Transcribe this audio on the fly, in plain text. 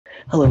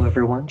Hello,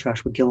 everyone.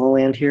 Joshua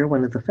Gilliland here,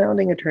 one of the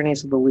founding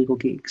attorneys of the Legal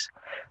Geeks.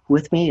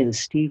 With me is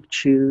Steve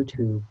Chu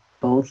to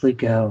boldly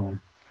go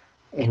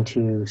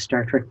into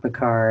Star Trek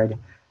Picard,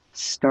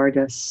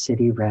 Stardust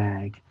City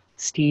Rag.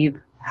 Steve,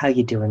 how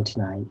you doing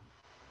tonight?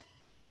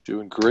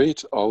 Doing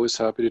great. Always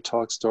happy to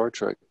talk Star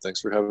Trek.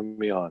 Thanks for having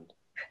me on.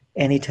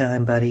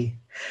 Anytime, buddy.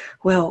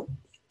 Well,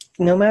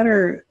 no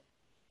matter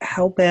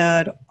how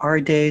bad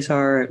our days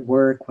are at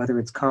work, whether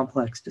it's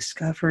complex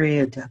discovery,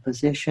 a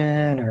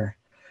deposition, or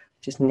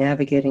just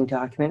navigating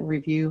document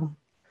review,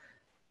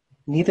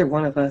 neither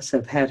one of us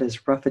have had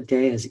as rough a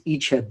day as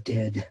Icheb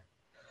did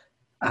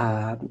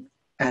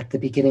at the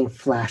beginning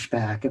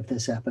flashback of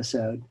this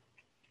episode.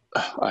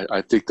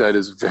 I think that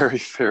is very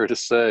fair to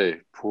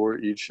say. Poor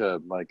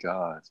Icheb, my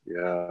God.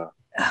 Yeah.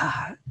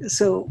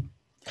 So,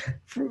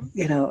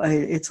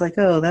 it's like,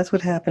 oh, that's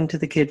what happened to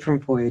the kid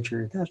from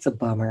Voyager. That's a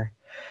bummer.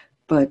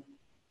 But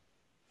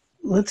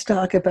let's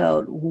talk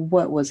about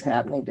what was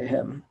happening to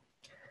him.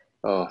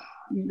 Oh,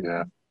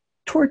 yeah. Uh,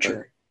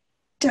 Torture.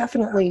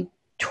 Definitely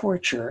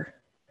torture.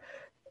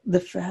 The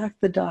fact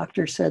the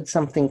doctor said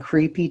something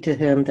creepy to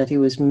him that he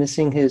was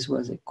missing his,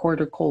 was it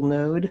cortical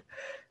node?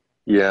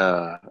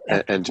 yeah.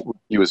 And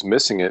he was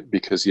missing it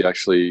because he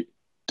actually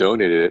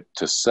donated it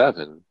to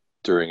Seven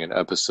during an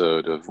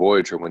episode of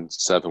Voyager when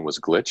Seven was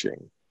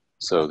glitching.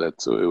 So it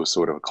was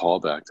sort of a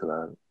callback to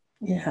that.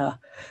 Yeah.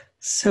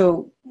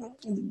 So,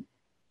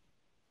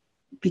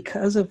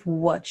 because of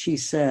what she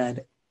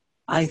said,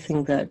 I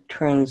think that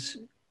turns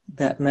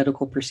that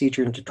medical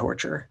procedure into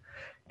torture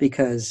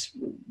because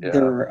there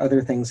Yeah. are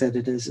other things that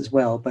it is as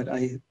well. But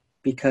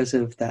because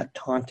of that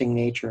taunting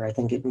nature, I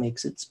think it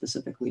makes it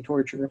specifically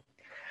torture.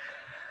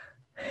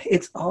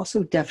 It's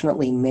also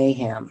definitely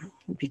mayhem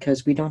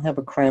because we don't have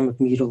a crime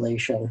of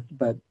mutilation,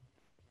 but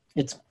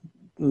it's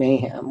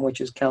mayhem, which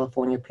is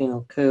California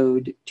Penal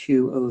Code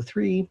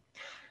 203,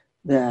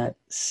 that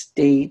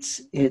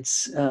states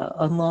it's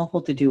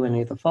unlawful to do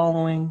any of the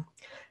following.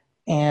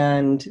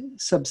 And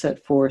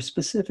subset 4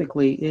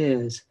 specifically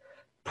is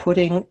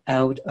putting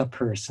out a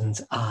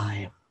person's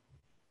eye.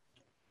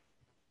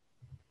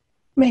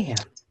 Mayhem.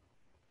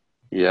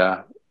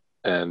 Yeah.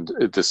 And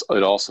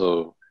it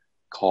also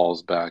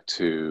calls back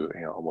to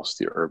almost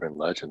the urban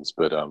legends,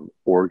 but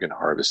organ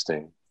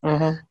harvesting.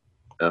 Mm-hmm.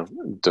 know,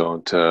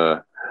 don't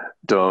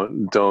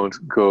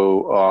don't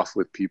go off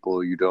with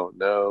people you don't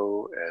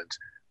know and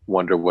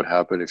wonder what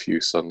happened if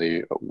you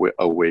suddenly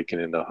awaken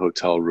in a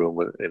hotel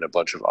room in a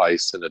bunch of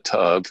ice in a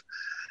tub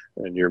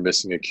and you're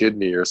missing a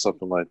kidney or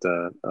something like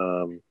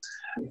that.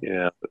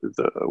 Yeah,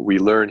 we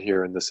learn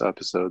here in this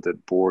episode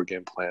that Borg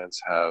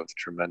implants have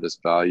tremendous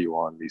value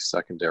on the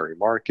secondary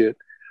market.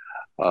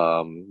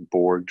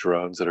 Borg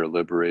drones that are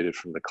liberated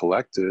from the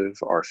collective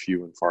are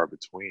few and far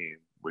between,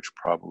 which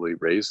probably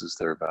raises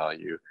their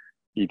value.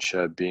 Each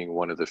being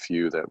one of the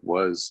few that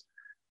was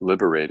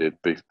liberated,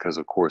 because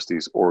of course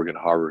these organ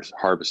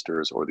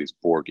harvesters or these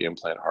Borg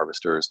implant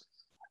harvesters,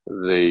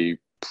 they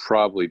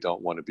probably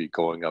don't want to be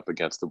going up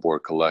against the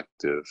Borg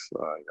collective.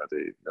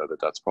 They know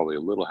that that's probably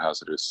a little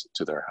hazardous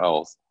to their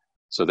health,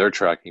 so they're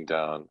tracking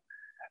down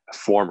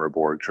former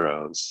Borg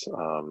drones.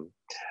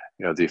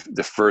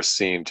 The first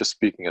scene, just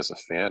speaking as a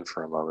fan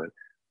for a moment,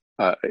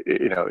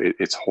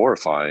 it's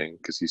horrifying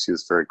because you see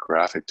this very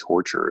graphic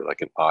torture,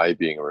 like an eye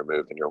being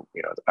removed, and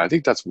I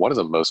think that's one of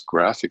the most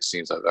graphic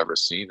scenes I've ever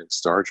seen in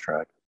Star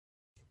Trek.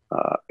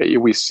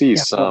 We see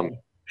some,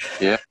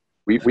 Definitely. yeah,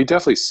 we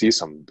definitely see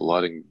some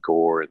blood and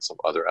gore in some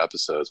other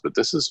episodes, but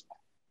this is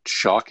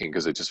shocking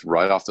because it just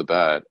right off the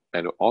bat,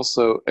 and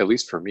also, at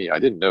least for me, I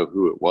didn't know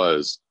who it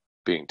was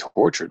being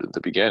tortured at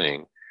the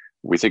beginning.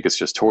 We think it's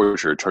just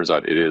torture. It turns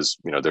out it is,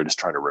 they're just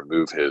trying to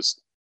remove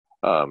his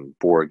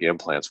Borg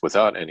implants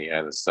without any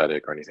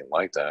anesthetic or anything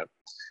like that.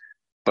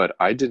 But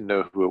I didn't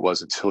know who it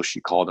was until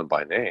she called him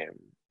by name.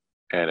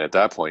 And at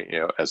that point,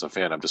 as a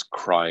fan, I'm just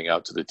crying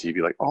out to the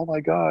TV, like, oh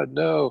my God,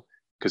 no.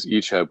 Because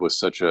Icheb was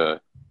such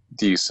a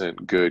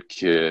decent, good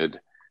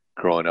kid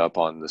growing up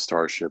on the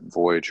Starship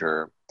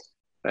Voyager.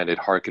 And it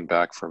harkened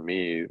back for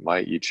me.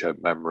 My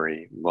Icheb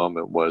memory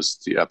moment was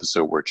the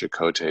episode where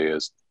Chakotay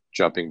is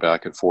jumping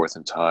back and forth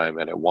in time.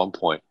 And at one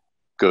point,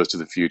 goes to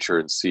the future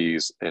and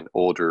sees an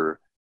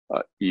older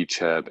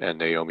Icheb and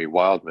Naomi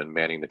Wildman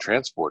manning the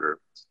transporter.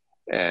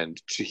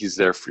 And he's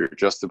there for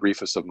just the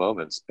briefest of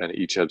moments. And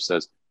Icheb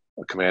says,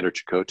 Commander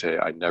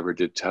Chakotay, I never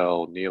did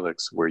tell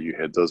Neelix where you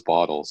hid those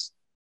bottles.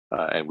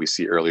 And we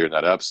see earlier in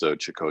that episode,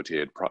 Chakotay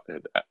had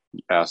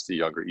asked the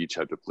younger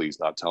Icheb to please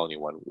not tell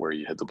anyone where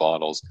he hid the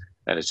bottles.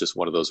 And it's just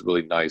one of those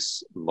really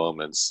nice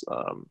moments.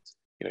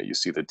 You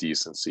see the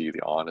decency,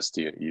 the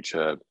honesty in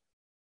Icheb.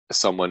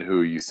 Someone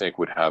who you think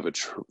would have a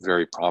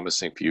very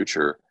promising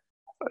future,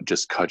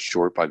 just cut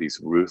short by these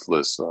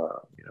ruthless,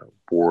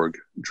 Borg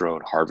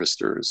drone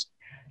harvesters.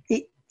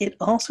 It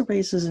also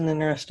raises an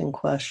interesting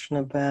question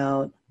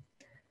about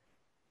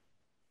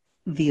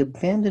the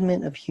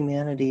abandonment of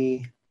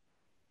humanity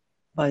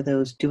by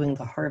those doing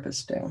the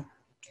harvesting.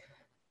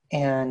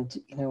 And,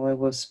 it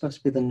was supposed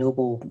to be the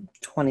noble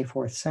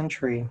 24th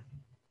century.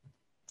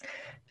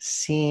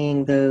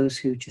 seeing those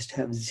who just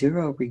have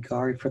zero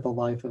regard for the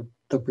life of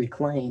the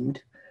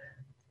reclaimed,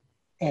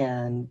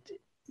 and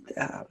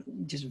uh,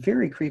 just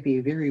very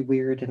creepy, very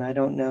weird. And I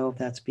don't know if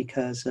that's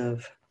because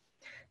of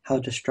how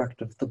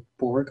destructive the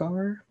Borg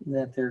are,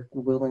 that they're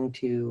willing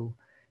to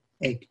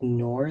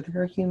ignore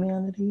their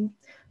humanity,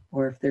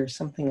 or if there's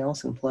something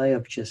else in play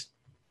of just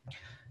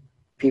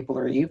people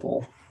are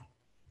evil.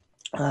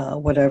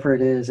 Whatever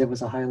it is, it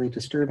was a highly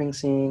disturbing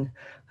scene.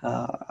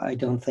 I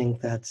don't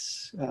think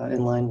that's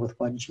in line with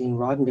what Gene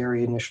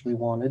Roddenberry initially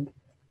wanted.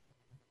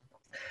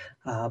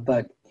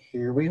 But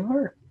here we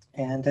are.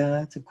 And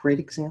it's a great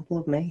example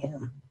of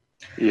mayhem.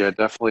 Yeah,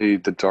 definitely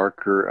the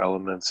darker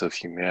elements of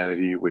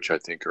humanity, which I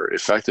think are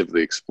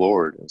effectively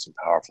explored in some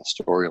powerful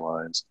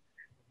storylines.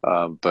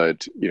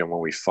 But when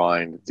we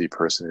find the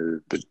person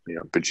who,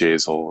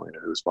 Bejazel,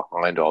 who's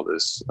behind all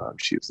this,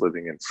 she's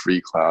living in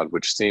Free Cloud,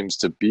 which seems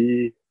to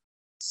be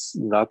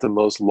not the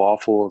most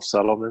lawful of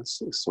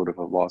settlements, sort of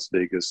a Las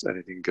Vegas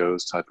anything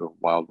goes type of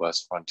Wild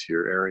West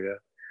frontier area.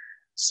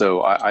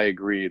 So I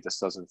agree this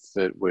doesn't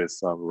fit with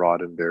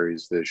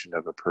Roddenberry's vision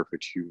of a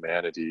perfect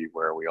humanity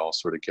where we all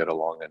sort of get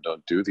along and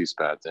don't do these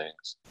bad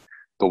things.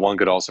 But one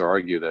could also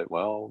argue that,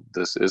 well,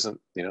 this isn't,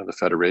 the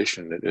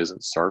Federation, it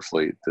isn't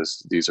Starfleet.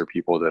 These are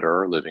people that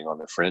are living on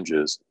the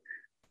fringes.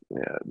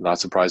 Yeah, not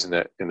surprising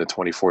that in the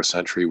 24th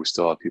century we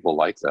still have people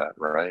like that,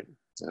 right?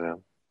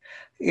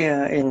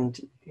 Yeah, and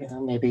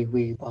maybe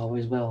we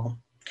always will.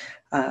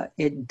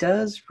 It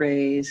does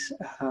raise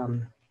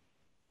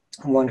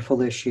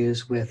wonderful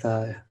issues with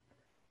the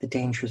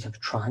dangers of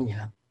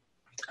Tranya,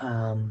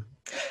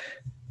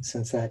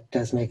 since that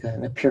does make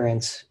an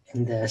appearance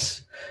in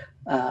this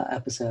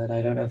episode.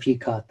 I don't know if you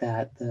caught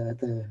that,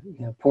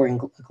 the pouring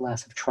a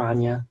glass of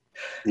Tranya.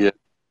 Yeah.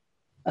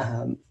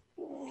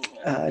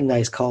 A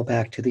nice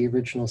callback to the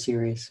original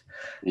series.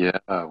 Yeah,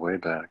 way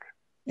back.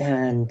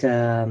 And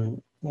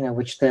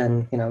which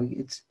then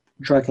it's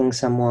drugging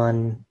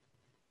someone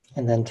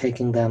and then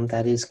taking them.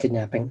 That is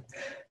kidnapping.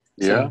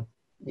 Yeah. So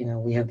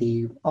we have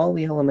all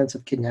the elements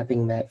of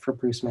kidnapping met for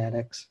Bruce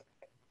Maddox.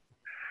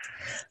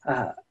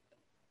 Now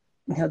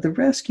the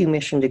rescue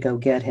mission to go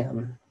get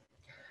him.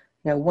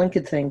 Now one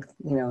could think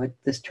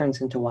this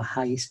turns into a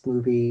heist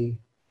movie.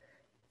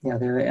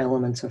 There are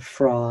elements of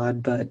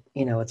fraud, but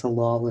it's a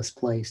lawless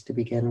place to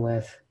begin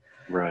with.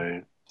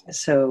 Right.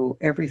 So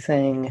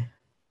everything,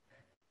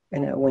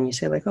 when you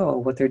say like, oh,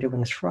 what they're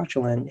doing is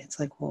fraudulent,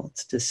 it's like, well,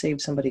 it's to save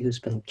somebody who's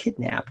been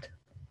kidnapped.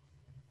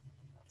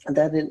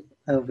 That in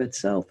of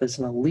itself is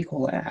an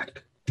illegal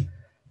act.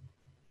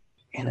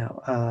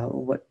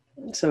 What?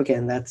 So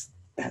again, that's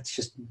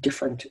just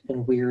different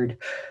and weird.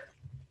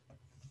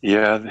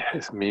 Yeah,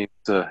 it means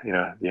the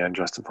end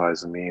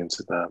justifies the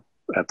means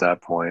at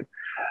that point.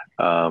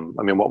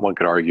 What one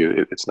could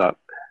argue, it's not,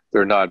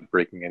 they're not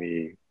breaking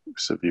any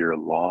severe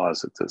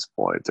laws at this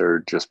point.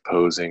 They're just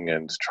posing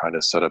and trying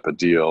to set up a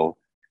deal.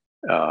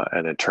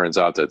 And it turns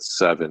out that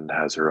Seven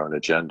has her own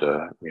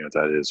agenda,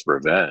 that is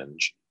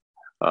revenge.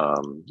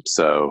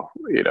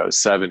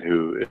 Seven,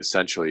 who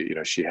essentially,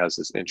 she has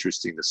this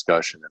interesting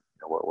discussion, and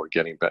we're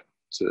getting back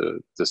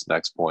to this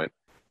next point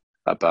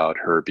about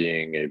her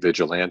being a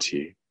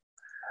vigilante,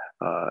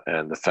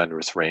 and the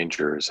Fenris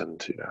Rangers,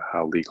 and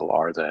how legal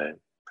are they?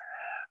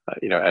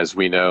 As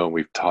we know, and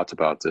we've talked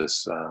about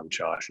this,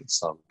 Josh, at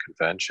some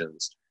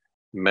conventions,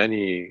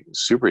 many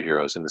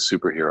superheroes in the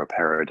superhero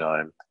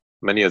paradigm,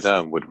 many of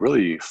them would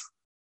really,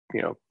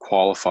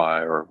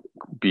 qualify or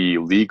be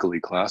legally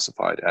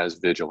classified as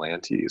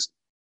vigilantes.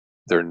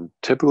 They're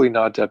typically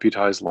not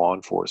deputized law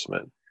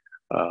enforcement.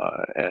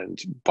 And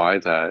by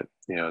that,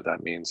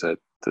 that means that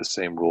the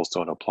same rules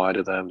don't apply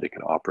to them. They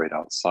can operate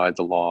outside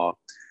the law.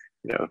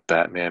 If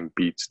Batman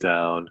beats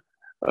down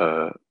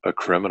a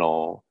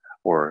criminal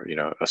or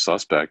a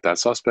suspect, that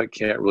suspect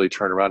can't really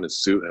turn around and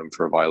sue him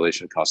for a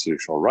violation of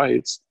constitutional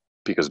rights,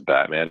 because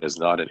Batman is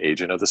not an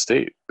agent of the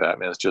state.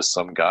 Batman is just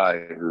some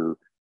guy who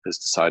has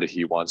decided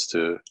he wants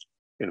to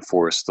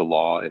enforce the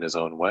law in his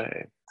own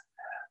way.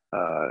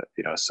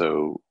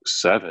 So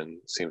Seven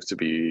seems to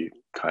be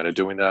kind of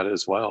doing that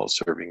as well,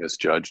 serving as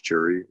judge,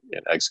 jury,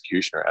 and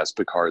executioner, as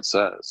Picard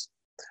says.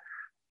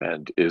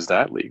 And is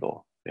that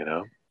legal?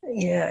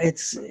 Yeah,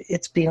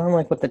 it's beyond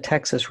like what the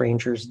Texas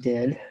Rangers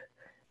did.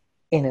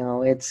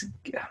 It's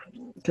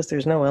because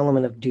there's no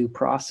element of due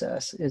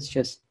process. It's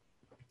just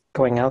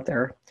going out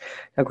there.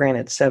 Now,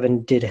 granted,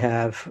 Seven did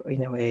have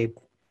a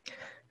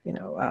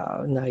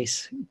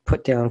nice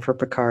put down for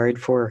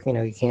Picard for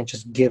you can't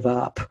just give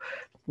up,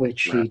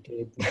 which he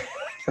did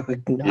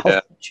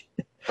acknowledge.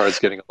 Yeah, Picard's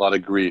getting a lot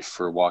of grief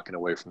for walking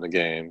away from the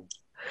game.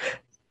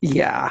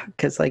 Yeah,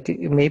 because like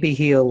maybe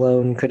he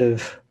alone could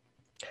have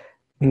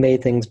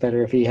made things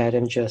better if he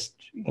hadn't just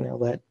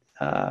let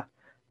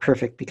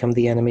perfect become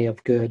the enemy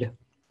of good.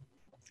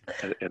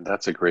 And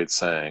that's a great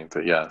saying,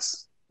 but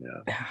yes.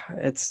 Yeah.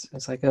 It's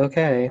like,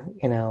 okay,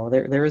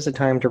 there is a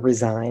time to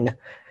resign.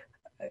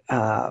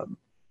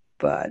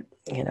 But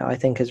I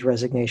think his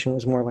resignation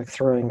was more like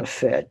throwing a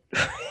fit.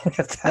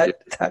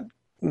 that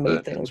made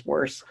But things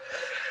worse.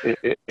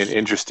 and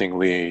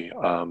interestingly,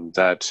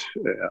 that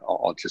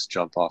I'll just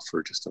jump off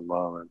for just a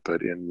moment.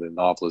 But in the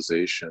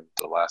novelization,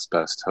 The Last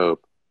Best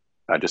Hope,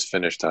 I just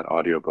finished that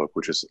audiobook,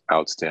 which is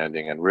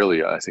outstanding and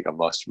really, I think, a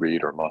must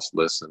read or must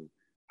listen,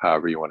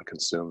 however you want to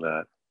consume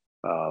that.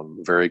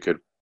 Very good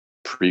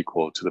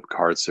prequel to the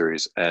Picard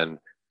series. And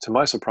to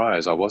my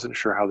surprise, I wasn't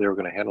sure how they were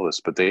going to handle this,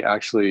 but they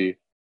actually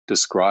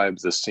describe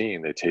the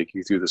scene. They take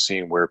you through the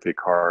scene where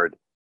Picard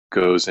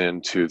goes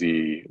into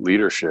the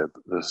leadership,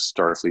 the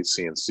Starfleet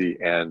CNC,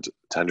 and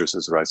tenders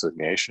his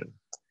resignation.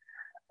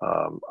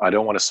 I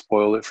don't want to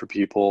spoil it for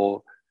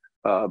people,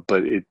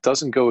 but it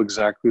doesn't go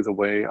exactly the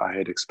way I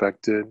had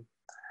expected.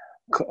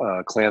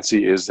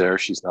 Clancy is there.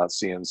 She's not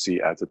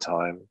CNC at the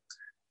time.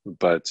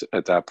 But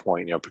at that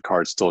point,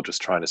 Picard's still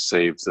just trying to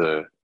save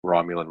the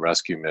Romulan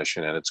rescue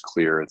mission, and it's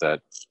clear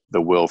that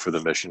the will for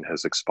the mission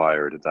has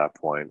expired at that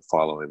point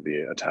following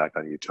the attack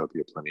on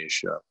Utopia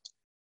Planitia.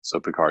 So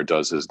Picard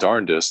does his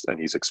darndest, and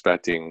he's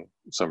expecting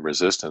some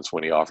resistance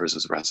when he offers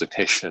his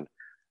resignation,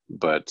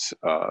 but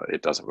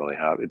it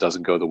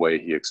doesn't go the way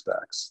he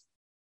expects.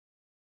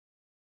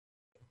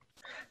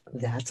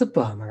 That's a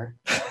bummer.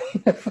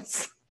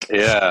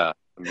 Yeah,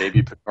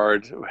 maybe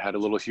Picard had a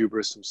little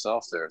hubris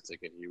himself there,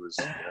 thinking he was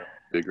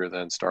bigger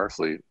than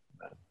Starfleet.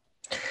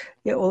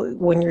 Yeah, well,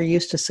 when you're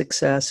used to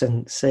success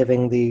and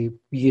saving the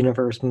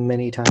universe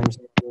many times,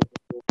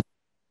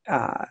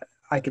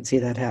 I could see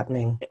that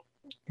happening.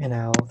 You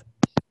know,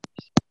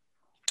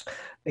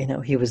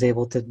 he was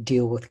able to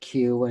deal with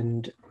Q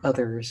and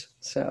others,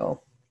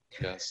 so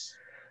Yes.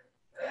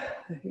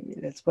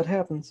 that's what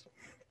happens.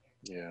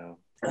 Yeah.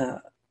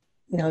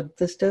 Now,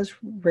 this does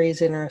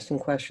raise interesting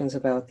questions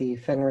about the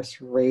Fenris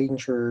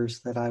Rangers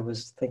that I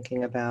was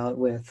thinking about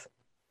with,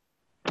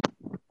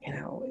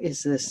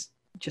 is this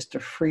just a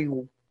free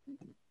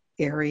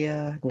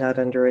area, not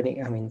under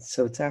any,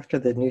 so it's after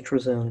the neutral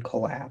zone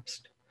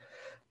collapsed.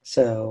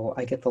 So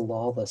I get the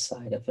lawless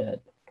side of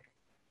it.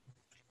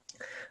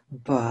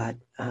 But,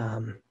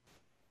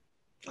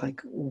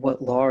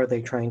 what law are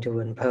they trying to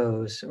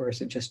impose? Or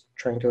is it just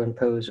trying to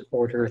impose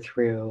order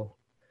through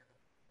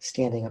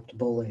standing up to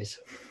bullies?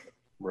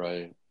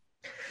 Right.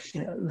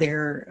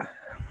 There's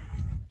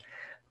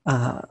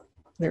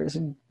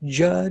a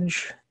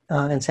judge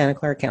in Santa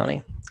Clara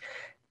County,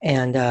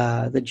 and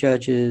the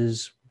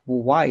judge's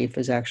wife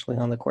is actually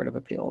on the Court of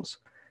Appeals,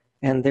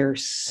 and their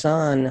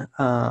son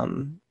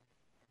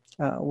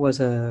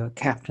was a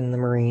captain in the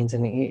Marines,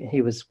 and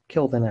he was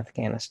killed in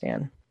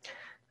Afghanistan.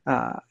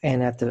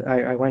 And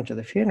I went to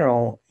the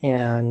funeral,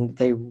 and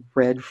they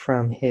read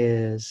from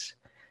his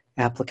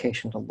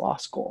application to law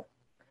school,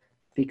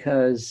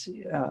 because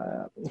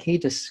he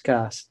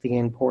discussed the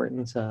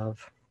importance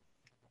of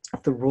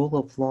the rule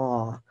of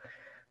law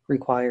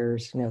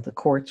requires, the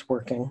courts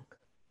working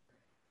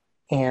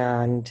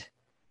and,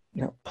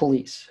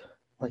 police.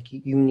 Like,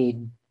 you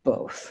need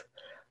both.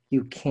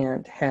 You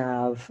can't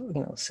have,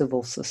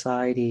 civil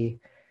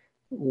society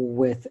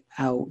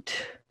without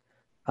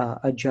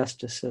a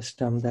justice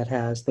system that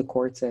has the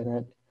courts in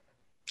it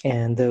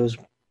and those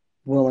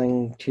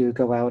willing to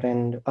go out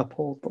and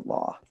uphold the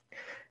law.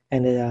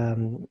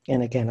 And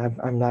again,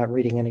 I'm not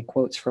reading any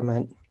quotes from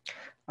it,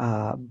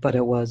 but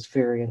it was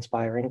very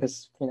inspiring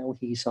because,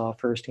 he saw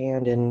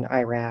firsthand in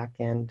Iraq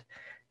and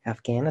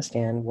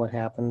Afghanistan what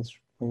happens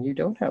when you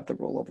don't have the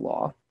rule of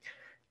law.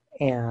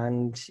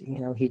 And,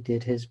 he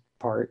did his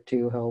part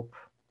to help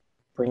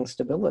bring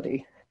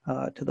stability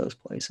to those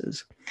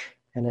places.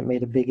 And it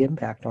made a big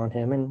impact on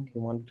him, and he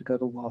wanted to go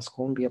to law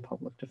school and be a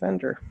public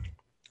defender.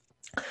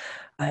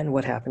 And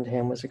what happened to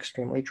him was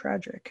extremely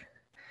tragic.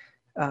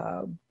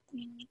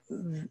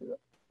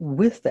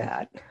 With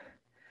that,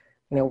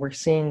 we're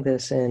seeing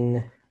this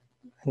in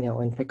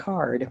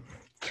Picard,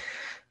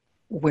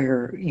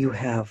 where you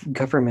have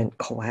government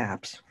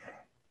collapse,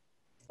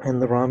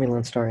 and the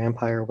Romulan Star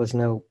Empire was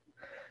no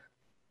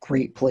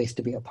great place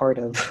to be a part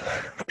of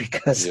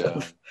because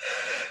of,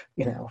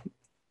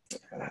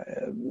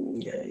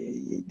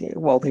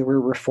 while they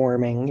were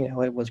reforming,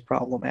 it was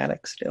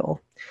problematic still.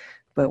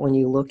 But when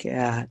you look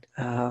at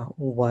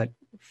what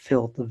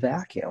filled the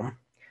vacuum,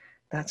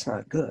 that's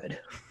not good.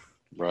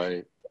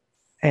 Right.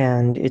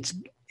 And it's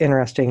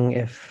interesting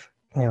if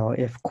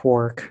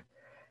Quark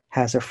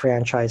has a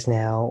franchise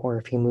now, or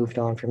if he moved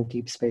on from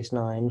Deep Space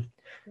Nine,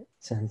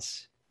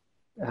 since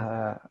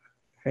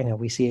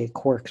we see a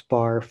Quark's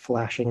bar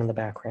flashing in the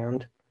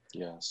background.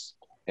 Yes,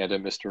 and a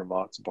Mr.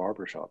 Mott's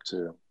barbershop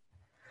too.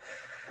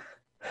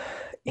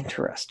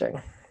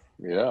 Interesting.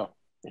 Yeah,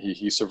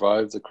 he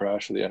survived the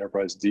crash of the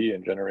Enterprise D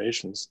in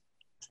Generations.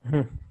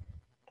 Mm-hmm.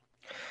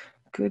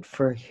 Good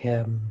for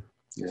him.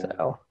 Yeah.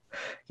 So,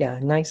 yeah,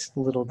 nice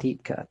little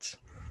deep cuts.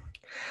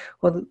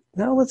 Well,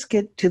 now let's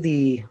get to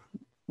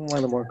one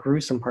of the more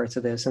gruesome parts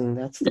of this, and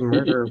that's the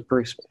murder of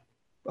Bruce.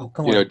 Oh,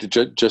 go on.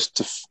 Just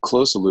to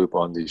close the loop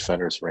on the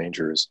Fenris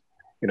Rangers,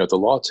 the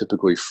law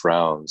typically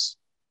frowns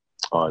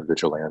on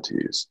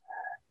vigilantes.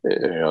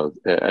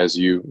 As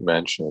you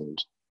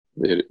mentioned,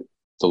 the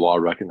law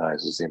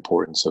recognizes the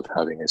importance of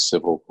having a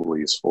civil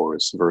police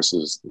force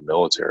versus the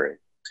military.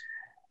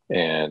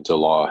 and the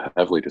law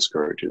heavily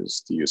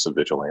discourages the use of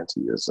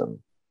vigilantism.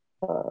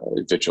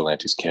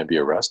 Vigilantes can be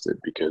arrested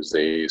because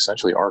they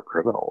essentially are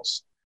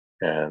criminals,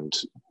 and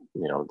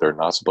they're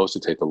not supposed to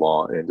take the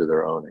law into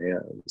their own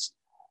hands.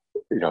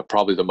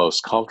 Probably the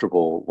most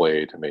comfortable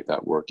way to make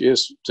that work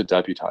is to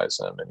deputize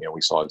them. And,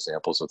 we saw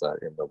examples of that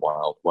in the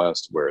Wild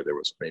West, where there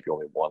was maybe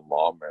only one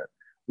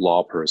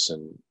law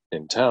person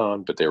in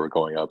town, but they were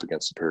going up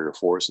against superior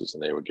forces,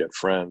 and they would get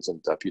friends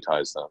and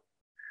deputize them.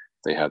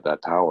 They had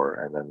that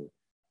power. And then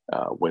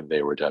when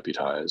they were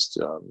deputized,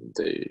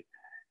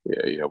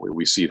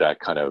 we see that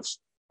kind of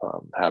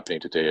happening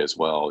today as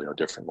well.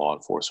 Different law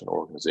enforcement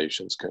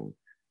organizations can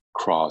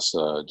cross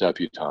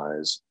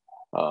deputize.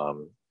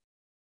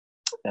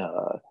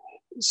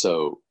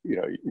 So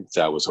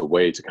that was a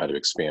way to kind of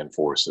expand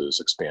forces,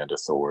 expand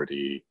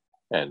authority,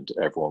 and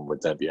everyone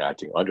would then be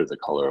acting under the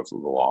color of the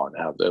law and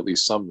have at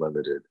least some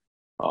limited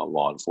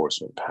law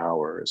enforcement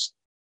powers.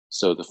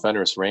 So the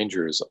Fenris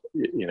Rangers,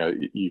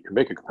 you can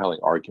make a compelling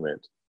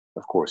argument,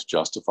 of course,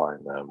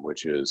 justifying them,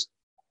 which is,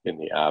 in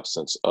the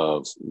absence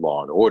of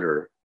law and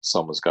order,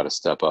 someone's got to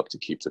step up to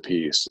keep the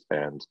peace,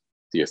 and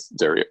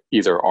there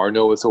either are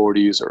no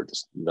authorities or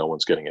just no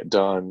one's getting it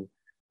done.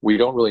 We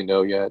don't really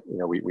know yet.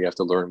 We have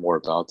to learn more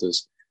about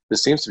this.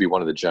 This seems to be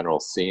one of the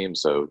general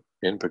themes, though,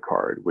 in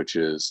Picard, which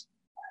is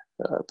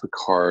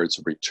Picard's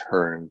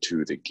return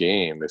to the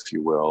game, if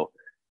you will,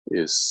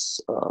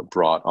 is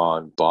brought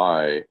on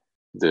by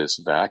this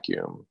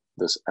vacuum,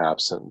 this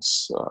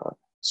absence.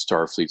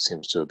 Starfleet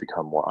seems to have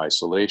become more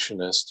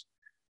isolationist.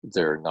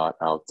 They're not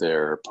out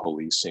there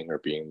policing or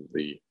being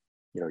the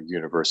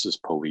universe's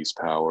police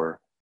power,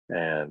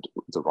 and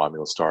the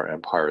Romulan Star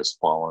Empire has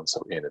fallen.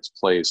 So in its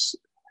place,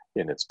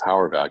 in its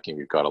power vacuum,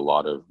 you've got a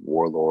lot of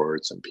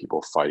warlords and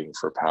people fighting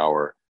for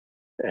power,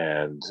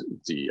 and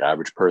the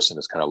average person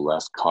is kind of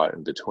left caught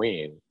in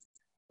between.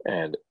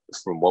 And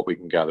from what we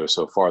can gather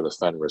so far, the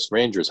Fenris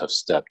Rangers have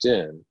stepped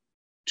in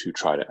to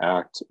try to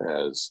act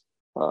as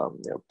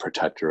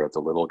protector of the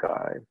little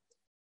guy,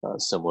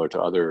 similar to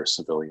other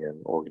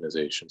civilian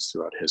organizations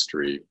throughout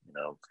history.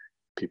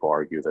 People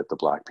argue that the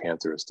Black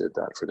Panthers did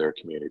that for their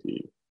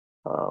community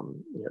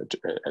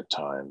at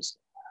times.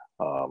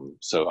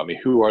 So,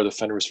 who are the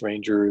Fenris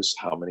Rangers?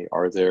 How many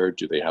are there?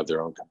 Do they have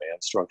their own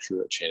command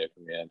structure, a chain of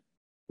command?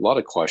 A lot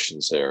of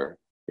questions there.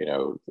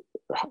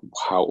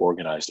 How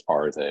organized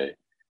are they?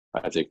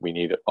 I think we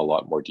need a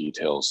lot more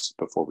details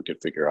before we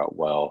could figure out,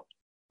 well,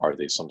 are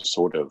they some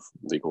sort of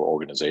legal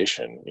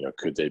organization?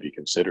 Could they be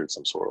considered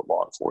some sort of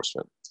law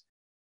enforcement?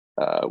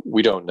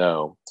 We don't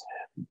know,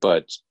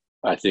 but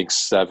I think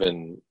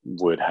Seven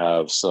would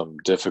have some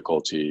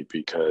difficulty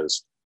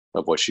because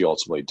of what she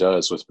ultimately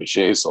does with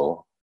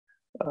B'Jaizel.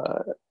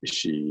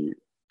 She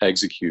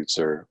executes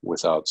her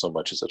without so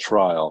much as a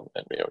trial.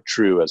 And,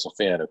 true, as a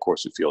fan, of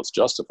course, we feel it's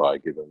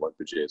justified given what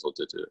B'Jaizel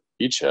did to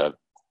Icheb.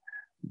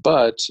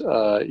 But,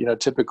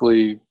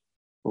 typically,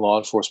 law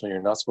enforcement,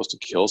 you're not supposed to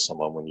kill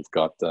someone when you've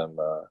got them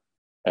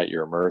at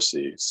your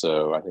mercy.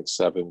 So I think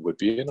Seven would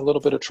be in a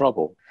little bit of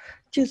trouble.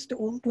 Just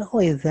not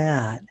only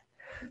that,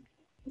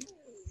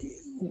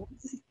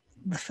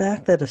 the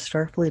fact that a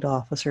Starfleet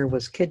officer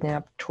was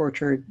kidnapped,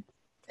 tortured,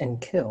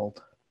 and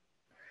killed,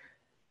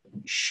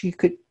 she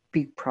could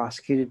be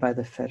prosecuted by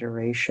the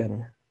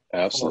Federation.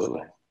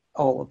 Absolutely.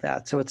 All of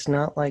that. So it's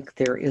not like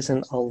there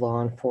isn't a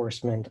law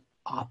enforcement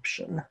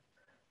option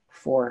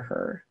for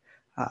her.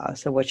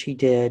 So what she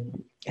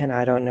did, and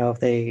I don't know if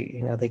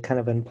they kind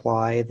of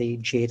imply the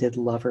jaded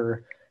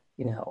lover,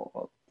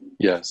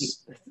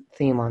 yes,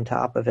 theme on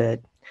top of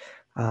it.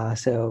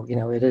 So,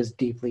 it is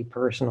deeply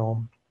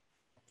personal.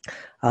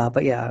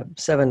 But yeah,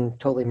 Seven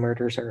totally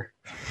murders her.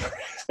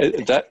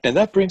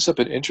 That brings up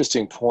an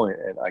interesting point,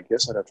 and I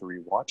guess I'd have to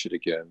rewatch it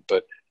again.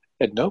 But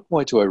at no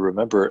point do I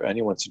remember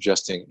anyone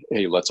suggesting,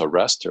 "Hey, let's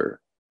arrest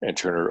her and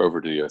turn her over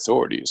to the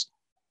authorities."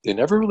 They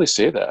never really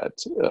say that.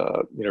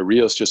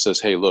 Rios just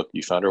says, "Hey, look,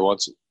 you found her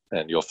once,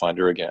 and you'll find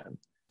her again.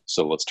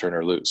 So let's turn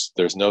her loose."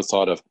 There's no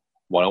thought of,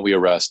 why don't we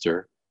arrest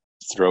her,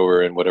 throw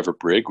her in whatever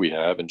brig we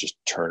have, and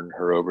just turn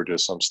her over to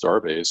some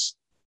starbase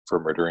for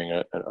murdering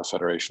a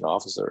Federation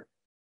officer.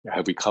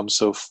 Have we come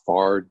so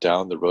far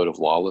down the road of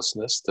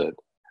lawlessness that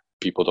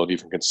people don't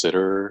even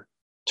consider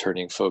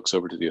turning folks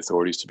over to the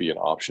authorities to be an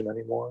option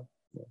anymore?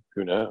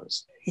 Who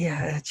knows?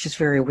 Yeah, it's just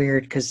very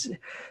weird because,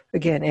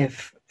 again,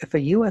 if a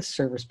U.S.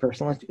 service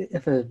person,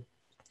 if a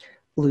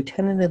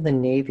lieutenant in the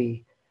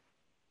Navy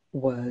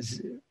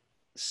was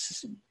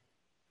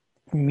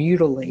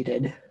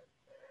mutilated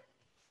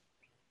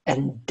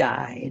and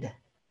died,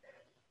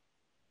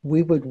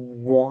 we would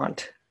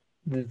want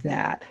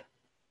that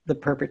the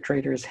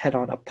perpetrator's head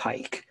on a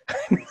pike.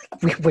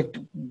 we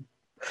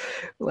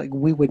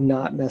would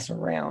not mess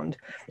around.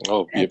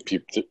 Oh,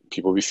 people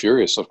would be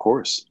furious, of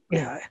course.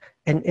 Yeah,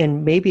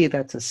 and maybe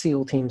that's a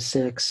SEAL Team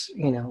 6,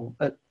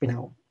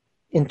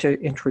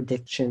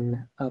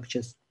 interdiction of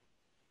just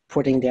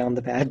putting down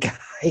the bad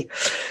guy.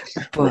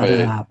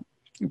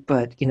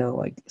 But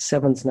right.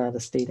 Seven's not a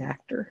state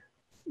actor.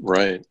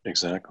 Right,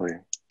 exactly.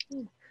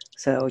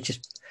 So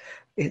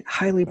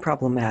highly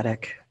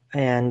problematic.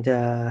 And,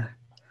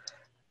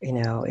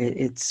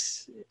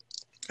 it's,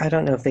 I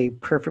don't know if they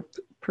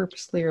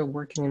purposely are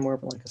working in more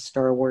of like a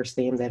Star Wars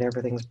theme that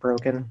everything's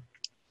broken,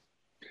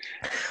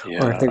 or if Yeah,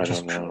 they're I don't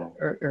just, know.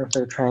 or if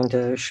they're trying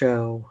to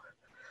show,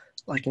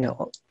 like,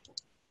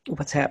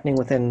 what's happening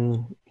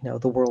within,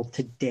 the world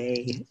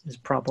today is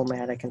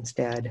problematic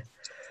instead.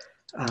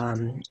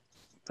 Um,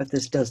 but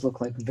this does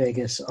look like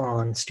Vegas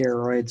on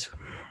steroids.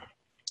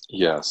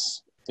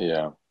 Yes,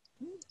 yeah,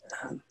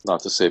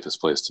 not the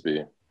safest place to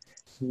be.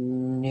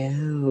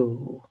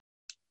 No.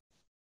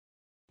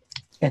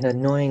 And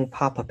annoying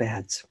pop-up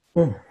ads.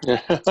 Mm.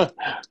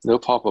 No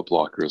pop-up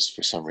blockers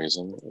for some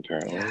reason,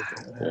 apparently.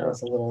 But That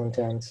was a little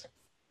intense.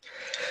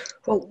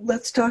 Well,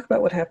 let's talk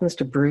about what happens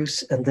to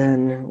Bruce and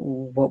then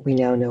what we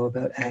now know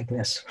about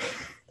Agnes.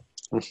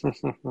 yeah.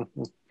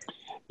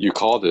 You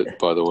called it,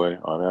 by the way,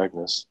 on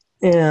Agnes.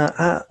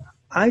 Yeah,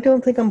 I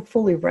don't think I'm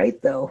fully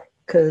right, though,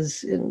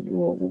 because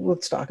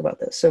let's talk about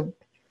this. So,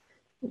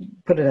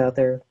 put it out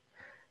there.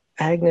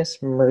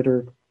 Agnes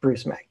murdered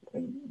Bruce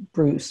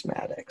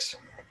Maddox.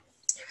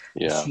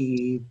 Yeah,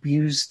 She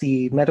used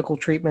the medical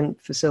treatment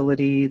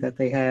facility that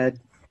they had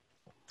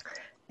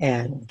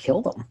and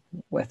killed him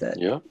with it,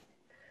 yeah,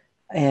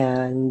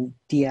 and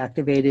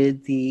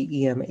deactivated the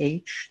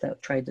EMH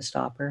that tried to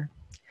stop her.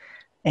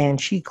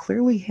 And she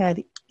clearly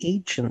had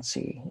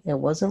agency. It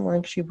wasn't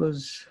like she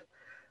was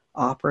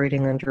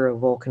operating under a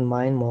Vulcan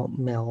mind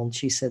meld.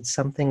 She said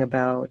something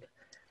about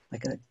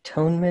like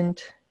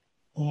atonement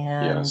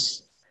and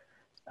yes,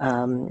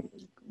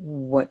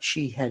 what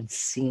she had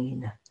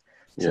seen.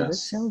 So this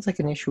yes. sounds like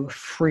an issue of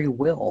free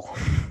will.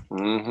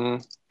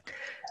 Mm-hmm.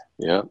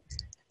 Yeah,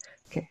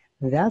 Okay,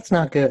 that's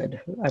not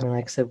good. I mean,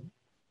 like I said,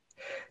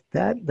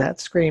 that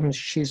screams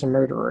she's a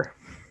murderer.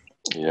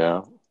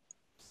 yeah.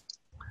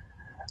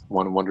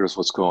 One wonders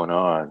what's going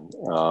on.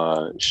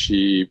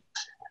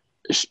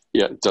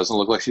 Yeah, it doesn't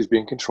look like she's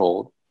being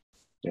controlled.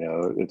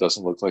 It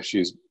doesn't look like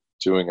she's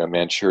doing a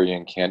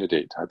Manchurian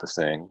candidate type of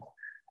thing.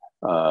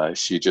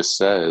 She just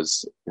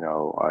says,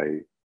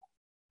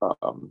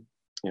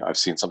 I've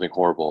seen something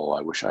horrible.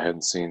 I wish I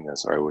hadn't seen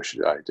this, or I wish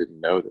I didn't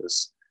know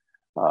this.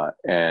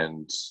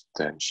 And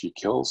then she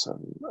kills him.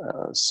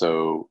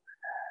 So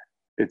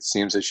it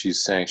seems that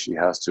she's saying she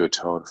has to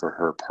atone for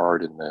her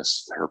part in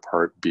this, her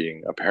part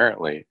being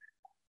apparently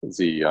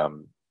the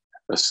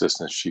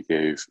assistance she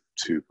gave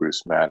to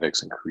Bruce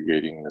Maddox in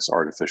creating this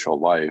artificial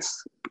life.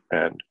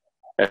 And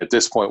at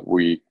this point,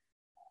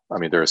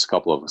 there's a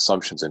couple of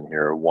assumptions in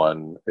here.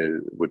 One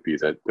would be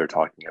that they're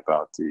talking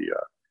about the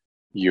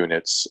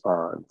units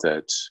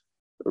that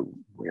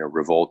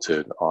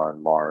revolted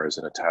on Mars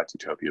and attacked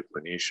Utopia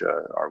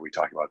Planitia. Are we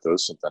talking about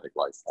those synthetic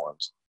life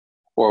forms?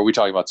 Or are we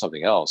talking about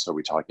something else? Are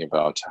we talking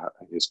about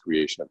his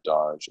creation of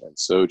Dodge and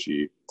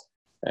Soji?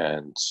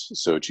 And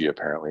Soji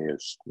apparently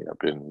has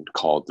been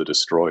called the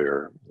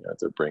destroyer,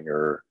 the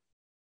bringer,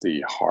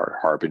 the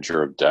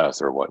harbinger of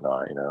death or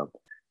whatnot,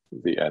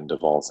 the end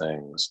of all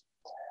things.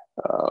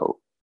 Uh,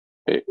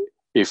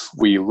 if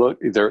we look,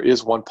 there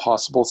is one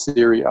possible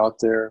theory out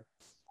there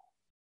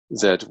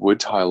that would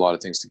tie a lot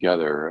of things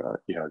together,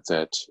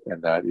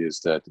 that is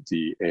that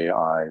the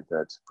AI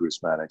that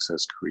Bruce Maddox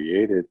has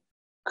created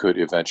could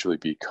eventually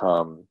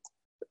become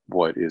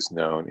what is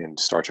known in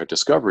Star Trek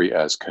Discovery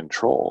as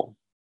Control,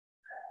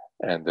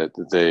 and that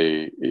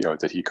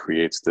that he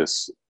creates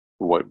this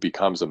what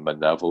becomes a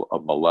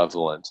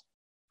malevolent,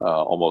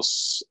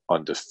 almost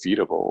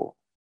undefeatable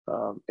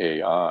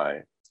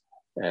AI,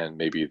 and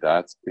maybe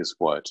that is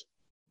what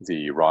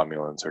the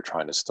Romulans are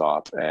trying to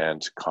stop,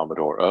 and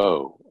Commodore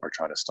O are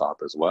trying to stop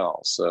as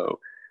well. So,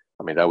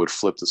 that would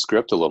flip the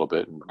script a little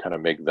bit and kind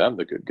of make them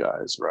the good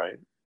guys, right?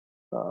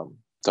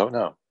 Don't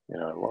know.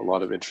 A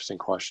lot of interesting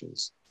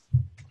questions.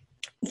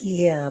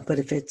 Yeah, but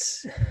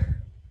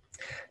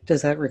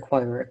does that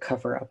require a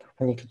cover up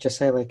when you could just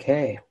say, like,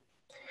 hey,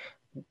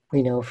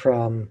 we know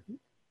from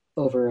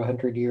over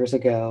 100 years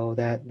ago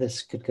that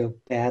this could go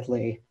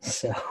badly,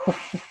 so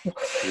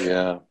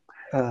Yeah.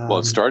 Well,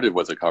 it started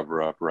with a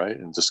cover up, right?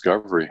 In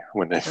Discovery,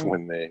 when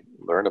they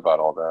learned about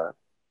all that,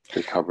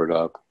 they covered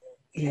up.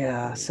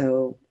 yeah,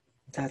 so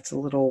that's a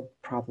little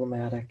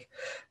problematic.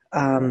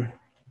 Yeah.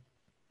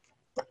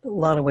 A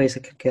lot of ways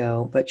it could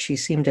go, but she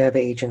seemed to have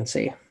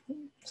agency.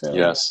 So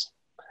Yes.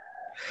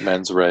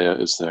 Mens rea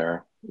is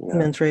there. Yeah.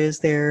 mens rea is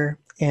there,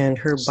 and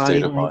her State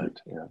body of language.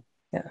 mind. Yeah.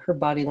 Yeah, her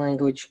body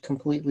language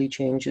completely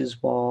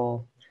changes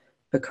while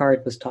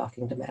Picard was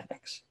talking to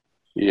Maddox.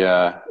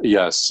 Yeah.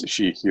 Yes.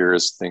 She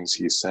hears things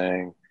he's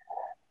saying.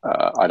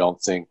 I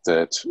don't think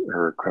that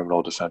her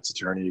criminal defense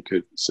attorney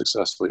could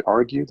successfully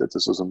argue that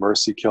this was a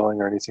mercy killing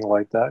or anything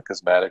like that,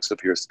 because Maddox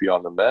appears to be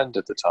on the mend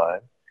at the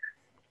time.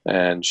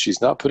 And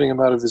she's not putting him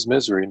out of his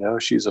misery. No,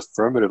 she's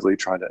affirmatively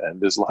trying to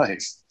end his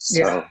life.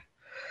 Yeah.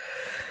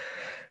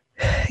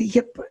 So,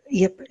 Yep.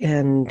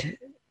 And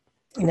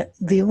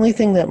the only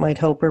thing that might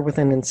help her with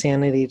an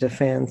insanity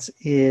defense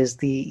is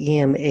the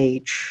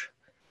EMH,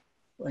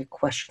 like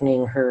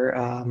questioning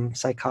her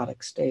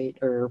psychotic state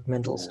or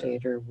mental yeah.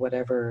 state or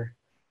whatever,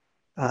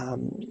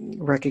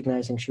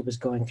 recognizing she was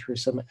going through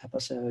some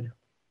episode.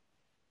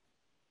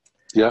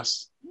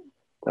 Yes,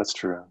 that's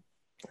true.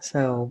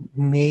 So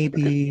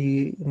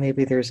We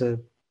maybe there's a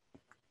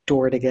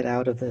door to get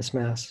out of this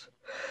mess.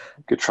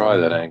 could try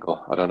that And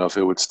angle. I don't know if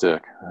it would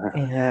stick.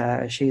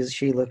 yeah,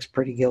 she looks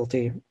pretty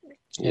guilty,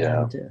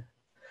 Yeah. and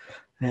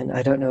and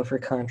I don't know if her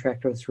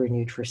contract was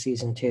renewed for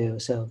season two,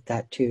 so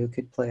that too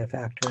could play a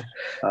factor.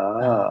 Uh,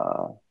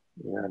 Ah,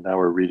 yeah. Now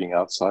we're reading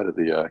outside of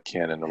the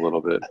canon a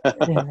little bit.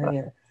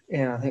 yeah,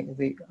 yeah. I think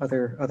the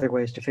other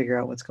ways to figure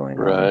out what's going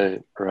on.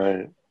 Right,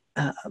 right.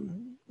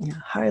 Yeah,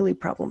 highly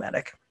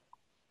problematic.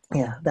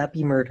 Yeah, that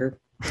be murder.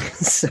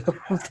 So,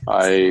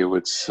 I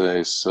would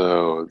say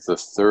so. The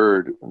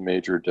third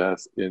major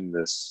death in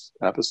this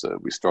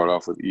episode, we start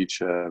off with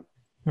Icheb.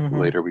 mhm.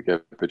 Later, we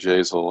get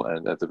Bajazel,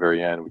 and at the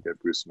very end, we get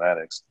Bruce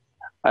Maddox.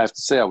 I have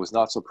to say, I was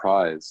not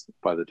surprised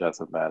by the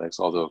death of Maddox,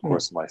 although, of Yeah.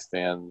 course, my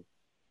fan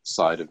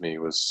side of me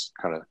was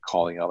kind of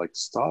calling out, like,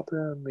 stop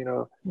him,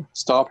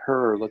 stop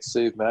her, let's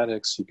save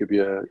Maddox. He could be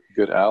a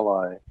good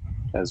ally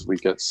as we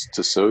get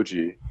to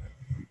Soji.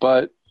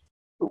 But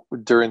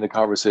during the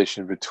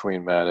conversation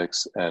between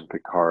Maddox and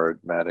Picard,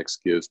 Maddox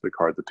gives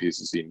Picard the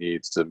pieces he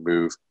needs to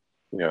move,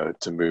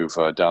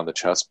 down the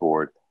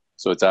chessboard.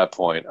 So at that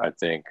point, I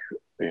think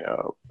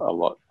a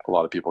lot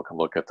of people can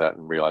look at that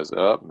and realize,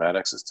 oh,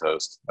 Maddox is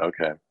toast.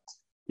 Okay,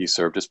 he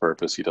served his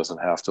purpose. He doesn't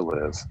have to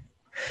live.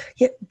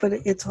 Yeah, but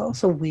it's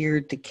also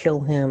weird to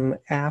kill him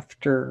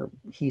after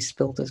he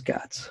spilled his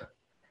guts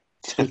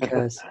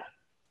because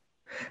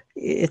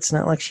it's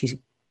not like she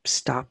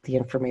stopped the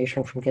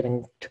information from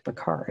getting to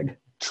Picard.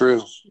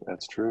 True,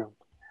 that's true.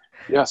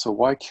 Yeah. So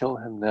why kill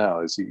him now?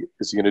 Is he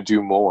going to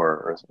do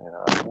more?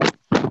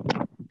 Or,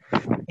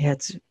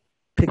 It's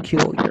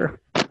peculiar.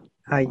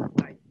 I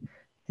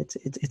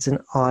it's an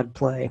odd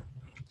play.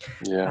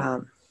 yeah.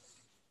 Um,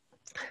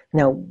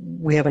 Now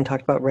we haven't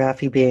talked about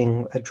Raffi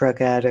being a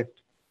drug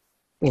addict,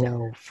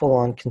 full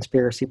on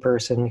conspiracy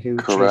person who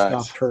chased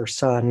off Correct. her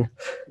son,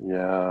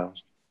 Yeah.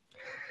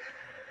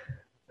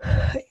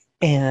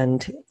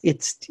 and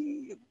it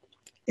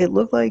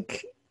looked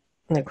like,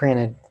 now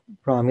granted,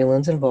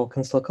 Romulans and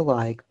Vulcans look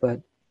alike,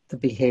 but the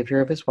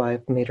behavior of his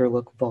wife made her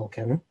look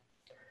Vulcan.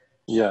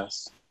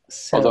 Yes.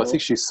 Although I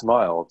think So she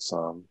smiled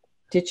some.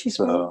 did she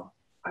smile? So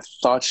I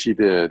thought she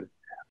did.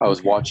 I was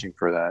Okay. watching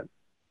for that.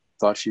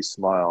 Thought she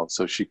smiled.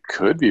 So she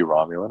could be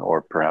Romulan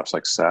or perhaps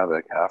like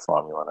Savick, half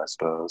Romulan, I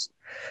suppose.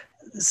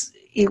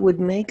 It would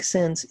make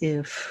sense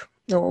if,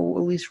 no,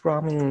 at least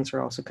Romulans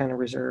are also kind of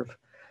reserved.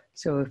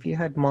 So if you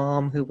had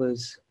mom who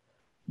was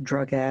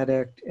drug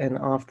addict and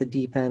off the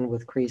deep end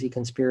with crazy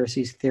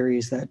conspiracy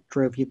theories that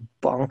drove you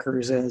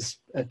bonkers as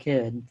a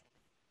kid,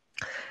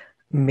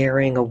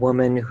 marrying a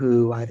woman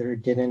who either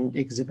didn't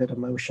exhibit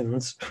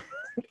emotions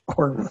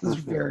or was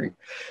very,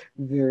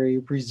 very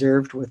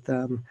reserved with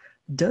them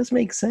does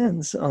make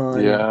sense.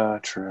 On Yeah,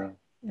 true.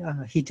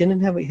 He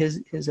didn't have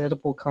his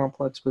edible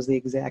complex was the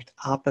exact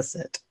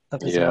opposite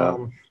of his Yeah,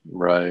 mom.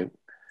 right.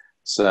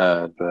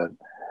 Sad, but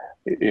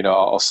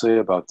I'll say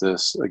about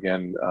this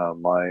again.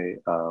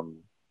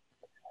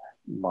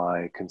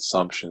 My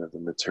consumption of the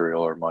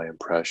material or my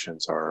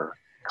impressions are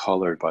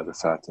colored by the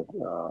fact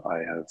that I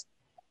have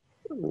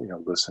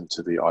listened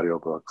to the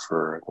audiobook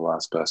for The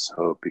Last Best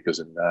Hope, because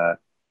in that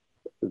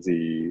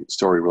the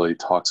story really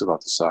talks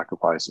about the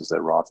sacrifices that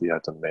Rafi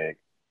had to make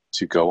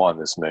to go on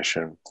this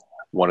mission.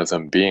 One of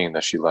them being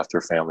that she left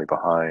her family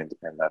behind,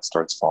 and that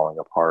starts falling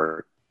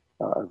apart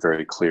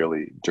very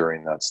clearly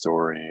during that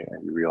story.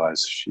 And you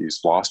realize she's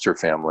lost her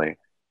family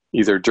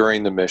either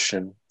during the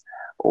mission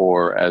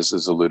or, as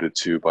is alluded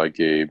to by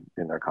Gabe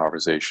in their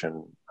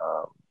conversation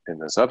in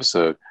this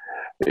episode,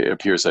 it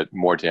appears that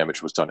more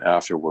damage was done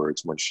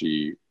afterwards when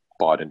she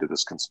bought into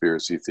this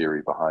conspiracy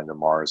theory behind the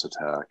Mars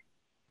attack,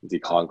 the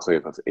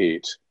Conclave of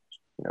Eight.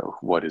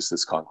 What is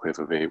this Conclave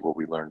of Eight? Will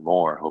we learn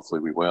more?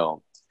 Hopefully we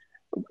will.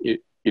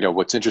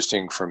 What's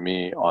interesting for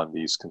me on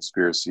these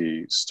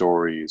conspiracy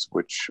stories,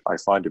 which I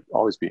find to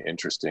always be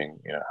interesting,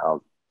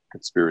 how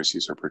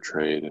conspiracies are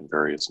portrayed in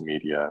various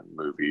media,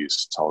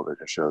 movies,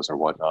 television shows, or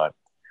whatnot.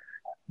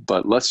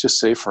 But let's just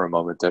say for a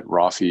moment that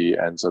Rafi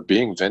ends up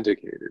being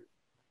vindicated.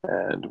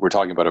 And we're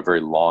talking about a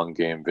very long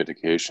game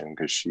vindication,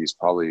 because she's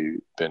probably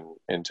been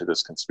into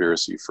this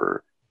conspiracy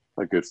for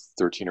a good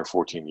 13 or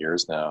 14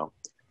 years now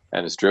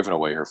and has driven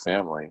away her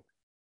family.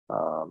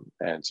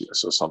 And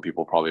so some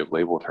people probably have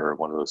labeled her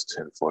one of those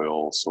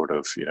tinfoil sort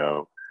of,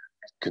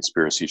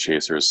 conspiracy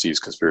chasers, sees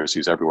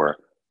conspiracies everywhere.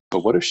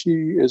 But what if she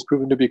is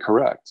proven to be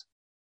correct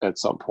at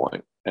some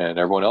point and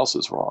everyone else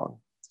is wrong?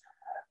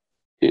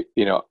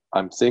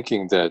 I'm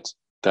thinking that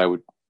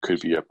could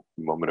be a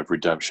moment of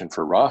redemption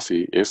for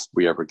Rafi if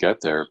we ever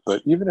get there.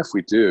 But even if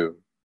we do,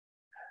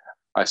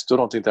 I still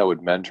don't think that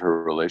would mend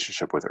her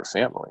relationship with her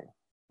family.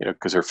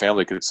 Because her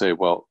family could say,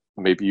 "Well,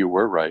 maybe you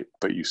were right,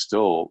 but you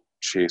still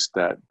chased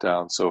that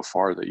down so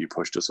far that you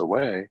pushed us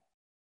away.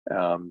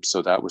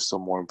 So that was still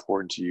more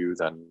important to you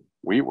than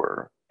we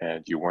were,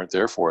 and you weren't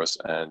there for us.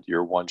 And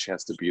your one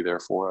chance to be there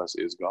for us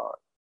is gone."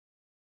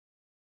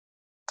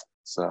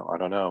 So I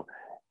don't know.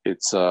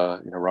 It's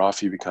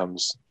Rafi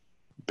becomes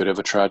bit of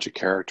a tragic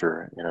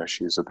character. You know,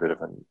 she's a bit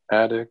of an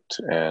addict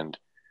and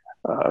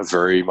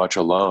very much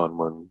alone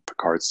when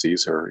Picard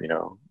sees her, you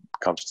know,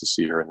 comes to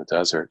see her in the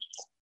desert.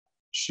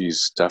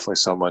 She's definitely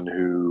someone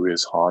who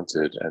is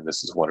haunted, and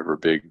this is one of her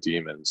big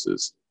demons,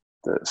 is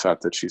the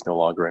fact that she's no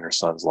longer in her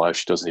son's life.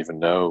 She doesn't even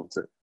know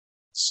that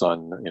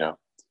son, you know,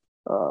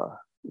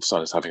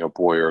 son is having a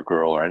boy or a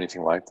girl or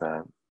anything like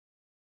that.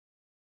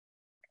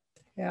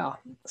 Yeah.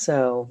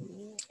 So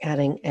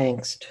adding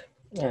angst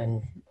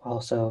and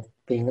also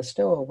being a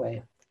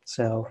stowaway.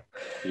 So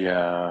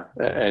Yeah,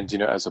 and you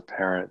know, as a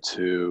parent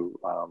too,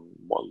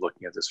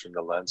 looking at this from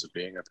the lens of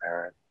being a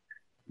parent,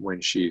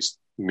 when she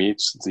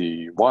meets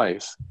the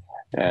wife,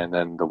 and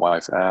then the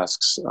wife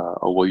asks,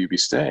 "Oh, will you be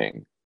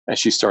staying?" And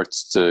she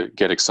starts to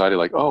get excited,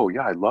 like, "Oh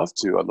yeah, I'd love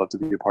to. I'd love to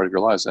be a part of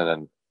your lives." And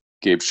then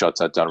Gabe shuts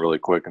that down really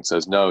quick and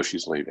says, "No,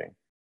 she's leaving."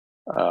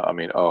 I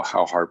mean, oh,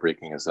 how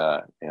heartbreaking is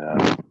that? You know,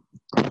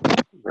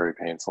 very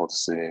painful to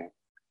see.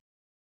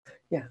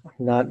 yeah,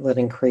 not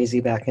letting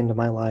crazy back into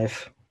my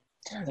life.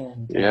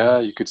 And Yeah,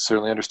 you could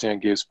certainly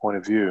understand Gabe's point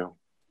of view.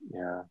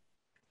 Yeah.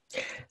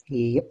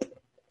 yep.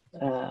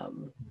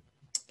 Um,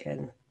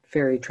 and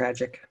very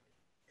tragic.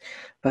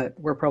 But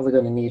we're probably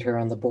going to need her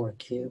on the Borg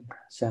cube.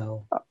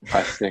 So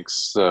I think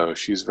so.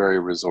 She's very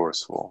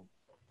resourceful.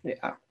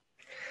 yeah.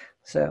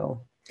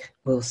 So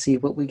we'll see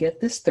what we get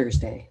this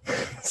Thursday.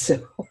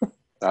 So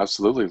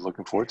Absolutely.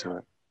 Looking forward to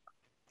it.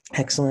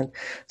 excellent.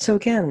 So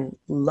again,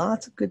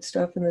 lots of good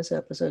stuff in this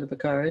episode of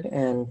Picard,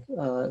 and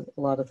a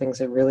lot of things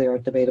that really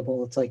aren't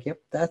debatable. It's like,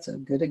 yep, that's a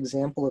good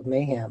example of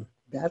mayhem.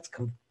 That's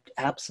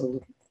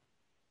absolute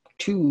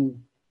two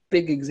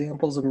big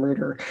examples of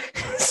murder.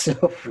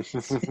 So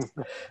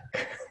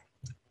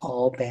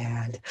all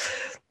bad.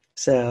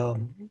 So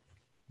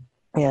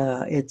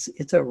yeah,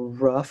 it's a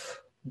rough,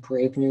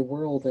 brave new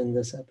world in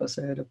this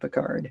episode of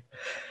Picard.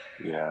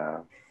 Yeah.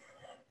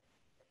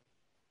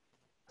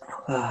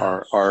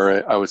 Ah,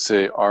 I would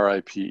say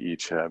R.I.P.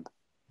 Icheb.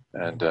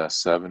 And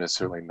Seven is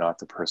certainly not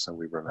the person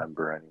we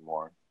remember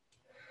anymore.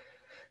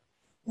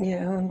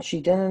 yeah, and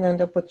she didn't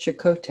end up with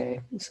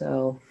Chakotay,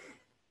 so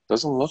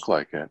Doesn't look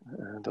like it.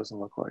 It doesn't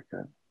look like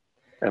it.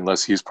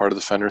 Unless he's part of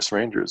the Fenris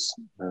Rangers.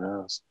 Who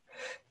knows?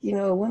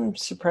 it wouldn't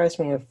surprise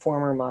me if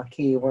former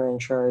Maquis were in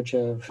charge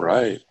of.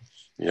 Right.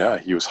 Yeah,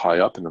 he was high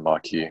up in the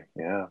Maquis.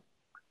 Yeah.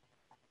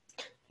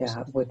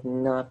 Yeah, would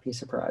not be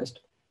surprised.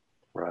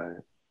 Right.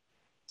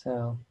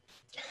 So,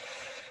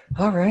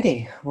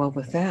 alrighty. Well,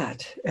 with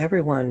that,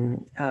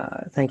 everyone,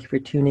 thank you for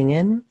tuning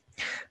in.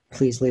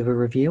 Please leave a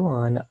review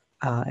on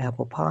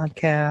Apple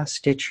Podcasts,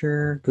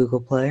 Stitcher,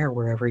 Google Play, or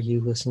wherever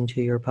you listen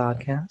to your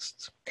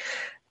podcasts.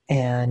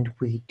 And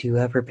we do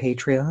have our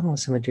Patreon with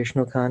some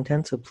additional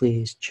content, so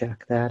please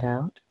check that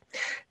out.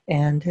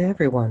 And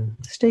everyone,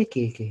 stay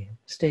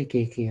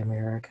geeky,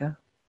 America.